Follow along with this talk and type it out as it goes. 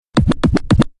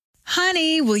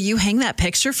Honey, will you hang that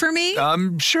picture for me?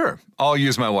 Sure. I'll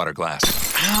use my water glass.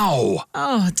 Ow!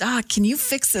 Oh, Doc, can you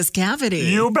fix this cavity?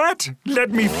 You bet.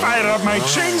 Let me fire up my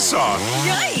chainsaw.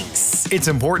 Yikes! It's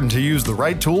important to use the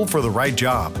right tool for the right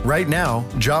job. Right now,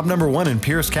 job number one in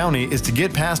Pierce County is to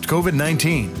get past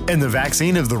COVID-19, and the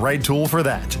vaccine is the right tool for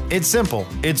that. It's simple,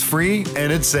 it's free,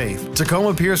 and it's safe.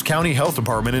 Tacoma Pierce County Health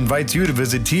Department invites you to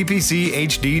visit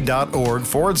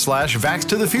tpchd.org/vax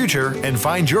to the future and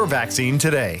find your vaccine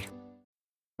today.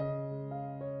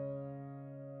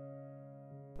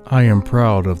 I am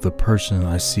proud of the person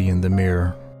I see in the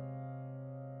mirror.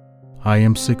 I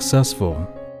am successful,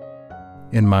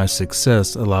 and my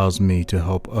success allows me to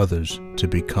help others to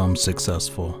become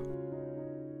successful.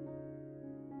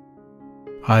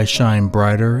 I shine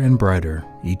brighter and brighter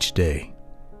each day.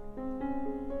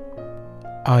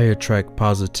 I attract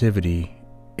positivity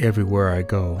everywhere I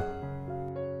go.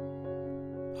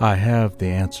 I have the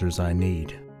answers I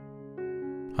need.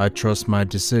 I trust my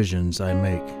decisions I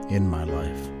make in my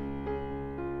life.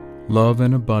 Love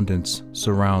and abundance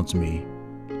surrounds me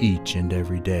each and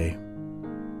every day.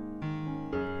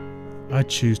 I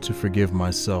choose to forgive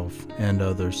myself and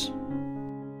others.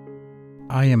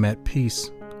 I am at peace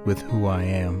with who I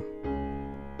am.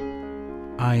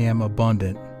 I am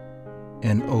abundant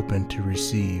and open to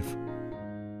receive.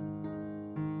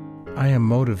 I am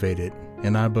motivated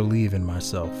and I believe in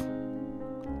myself.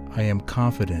 I am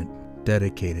confident,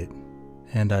 dedicated,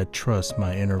 and I trust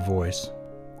my inner voice.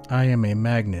 I am a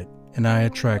magnet and I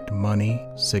attract money,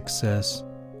 success,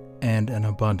 and an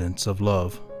abundance of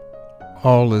love.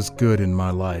 All is good in my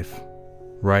life,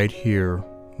 right here,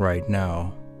 right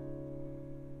now.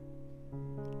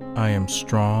 I am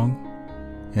strong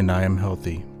and I am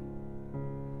healthy.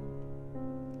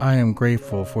 I am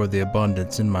grateful for the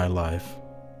abundance in my life.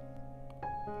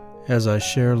 As I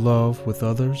share love with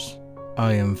others,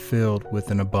 I am filled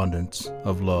with an abundance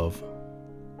of love.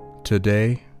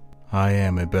 Today, I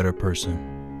am a better person.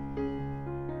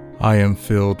 I am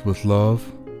filled with love,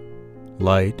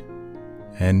 light,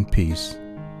 and peace.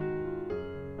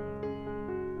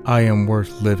 I am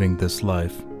worth living this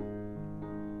life.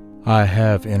 I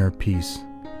have inner peace,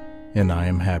 and I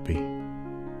am happy.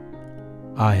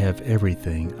 I have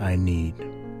everything I need.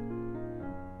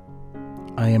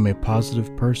 I am a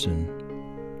positive person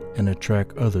and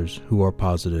attract others who are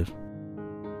positive.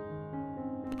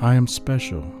 I am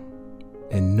special,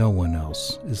 and no one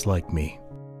else is like me.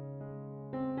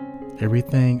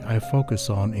 Everything I focus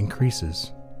on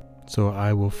increases, so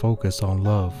I will focus on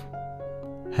love,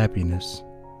 happiness,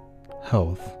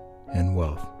 health, and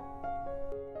wealth.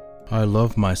 I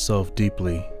love myself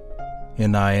deeply,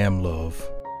 and I am love,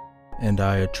 and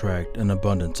I attract an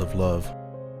abundance of love.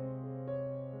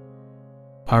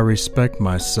 I respect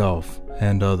myself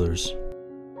and others.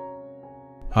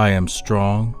 I am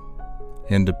strong,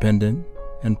 independent,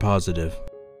 and positive.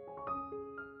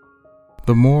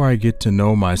 The more I get to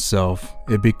know myself,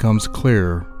 it becomes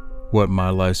clearer what my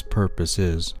life's purpose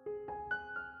is.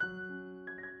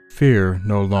 Fear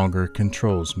no longer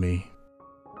controls me.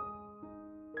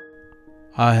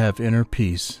 I have inner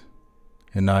peace,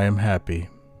 and I am happy.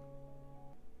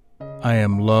 I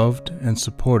am loved and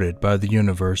supported by the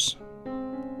universe.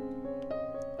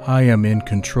 I am in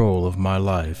control of my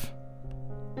life,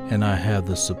 and I have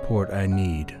the support I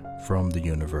need from the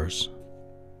universe.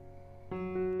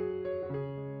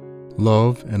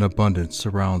 Love and abundance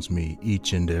surrounds me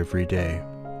each and every day.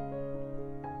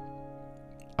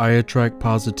 I attract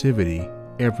positivity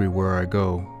everywhere I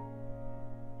go.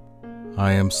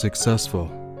 I am successful,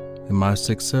 and my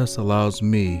success allows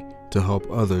me to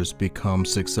help others become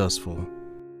successful.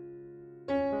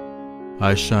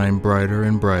 I shine brighter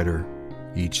and brighter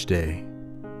each day.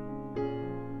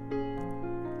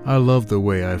 I love the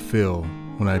way I feel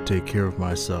when I take care of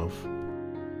myself.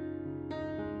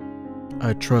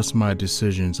 I trust my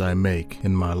decisions I make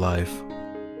in my life.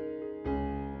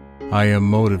 I am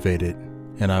motivated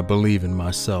and I believe in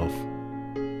myself.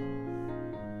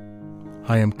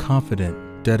 I am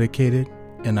confident, dedicated,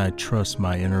 and I trust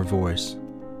my inner voice.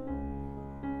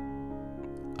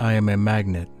 I am a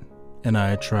magnet and I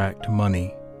attract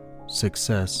money,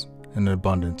 success, and an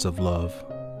abundance of love.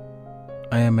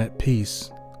 I am at peace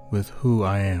with who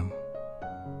I am.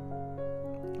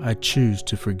 I choose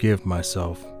to forgive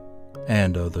myself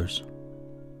and others.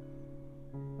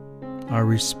 I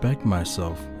respect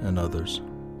myself and others.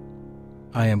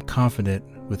 I am confident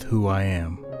with who I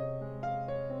am.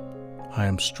 I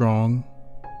am strong,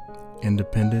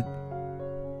 independent,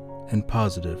 and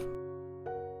positive.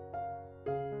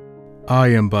 I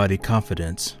embody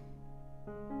confidence.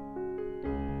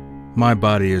 My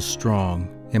body is strong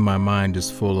and my mind is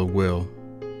full of will.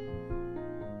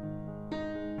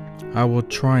 I will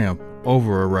triumph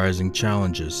over arising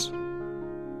challenges.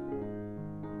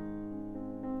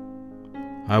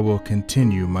 I will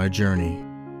continue my journey.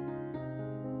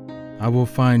 I will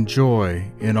find joy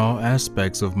in all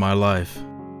aspects of my life.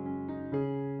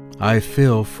 I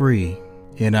feel free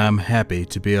and I'm happy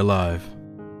to be alive.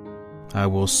 I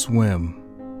will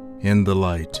swim in the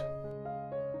light.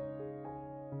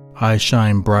 I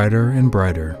shine brighter and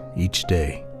brighter each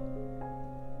day.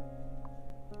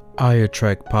 I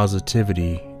attract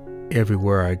positivity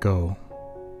everywhere I go.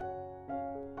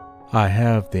 I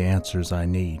have the answers I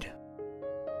need.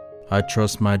 I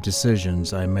trust my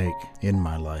decisions I make in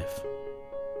my life.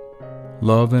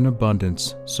 Love and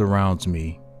abundance surrounds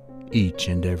me each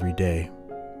and every day.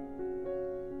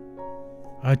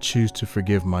 I choose to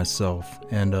forgive myself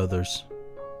and others.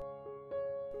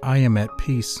 I am at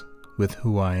peace with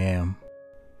who I am.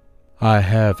 I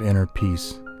have inner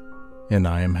peace and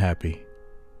I am happy.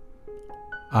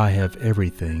 I have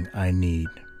everything I need.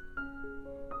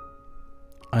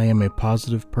 I am a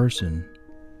positive person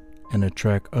and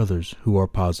attract others who are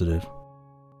positive.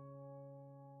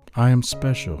 I am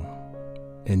special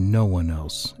and no one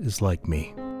else is like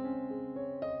me.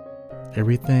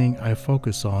 Everything I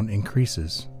focus on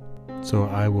increases, so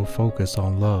I will focus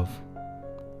on love,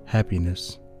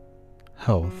 happiness,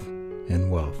 health, and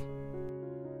wealth.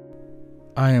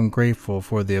 I am grateful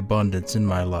for the abundance in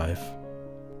my life.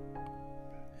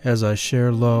 As I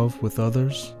share love with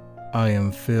others, I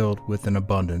am filled with an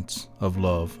abundance of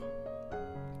love.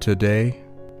 Today,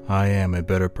 I am a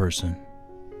better person.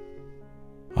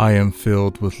 I am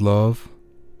filled with love,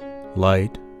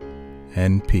 light,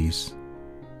 and peace.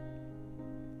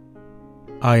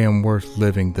 I am worth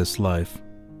living this life.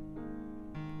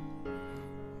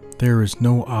 There is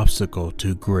no obstacle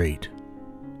too great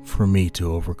for me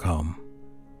to overcome.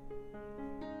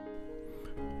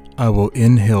 I will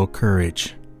inhale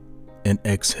courage and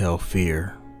exhale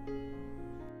fear.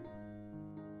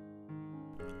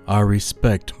 I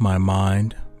respect my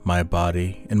mind, my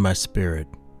body, and my spirit,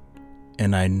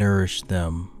 and I nourish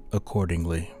them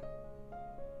accordingly.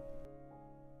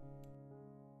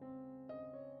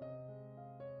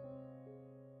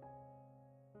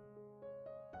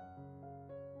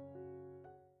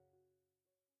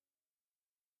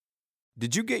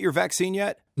 Did you get your vaccine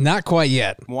yet? Not quite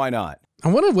yet. Why not? I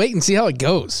want to wait and see how it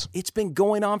goes. It's been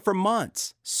going on for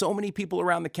months. So many people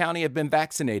around the county have been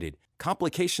vaccinated.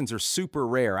 Complications are super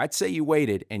rare. I'd say you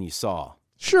waited and you saw.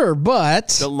 Sure, but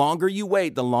The longer you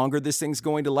wait, the longer this thing's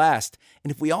going to last.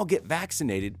 And if we all get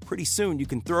vaccinated, pretty soon you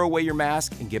can throw away your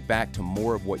mask and get back to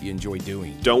more of what you enjoy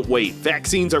doing. Don't wait.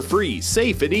 Vaccines are free,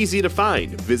 safe, and easy to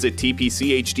find. Visit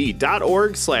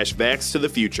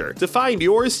tpchd.org/vax-to-the-future to find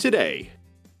yours today.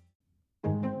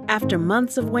 After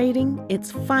months of waiting,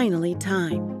 it's finally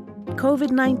time.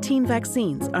 COVID-19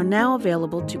 vaccines are now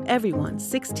available to everyone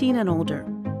 16 and older.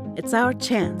 It's our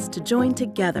chance to join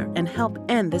together and help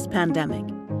end this pandemic.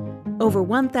 Over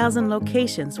 1,000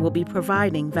 locations will be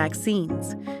providing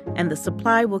vaccines, and the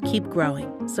supply will keep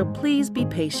growing, so please be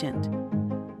patient.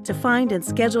 To find and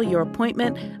schedule your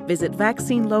appointment, visit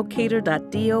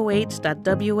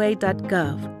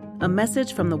vaccinelocator.doh.wa.gov. A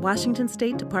message from the Washington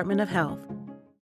State Department of Health.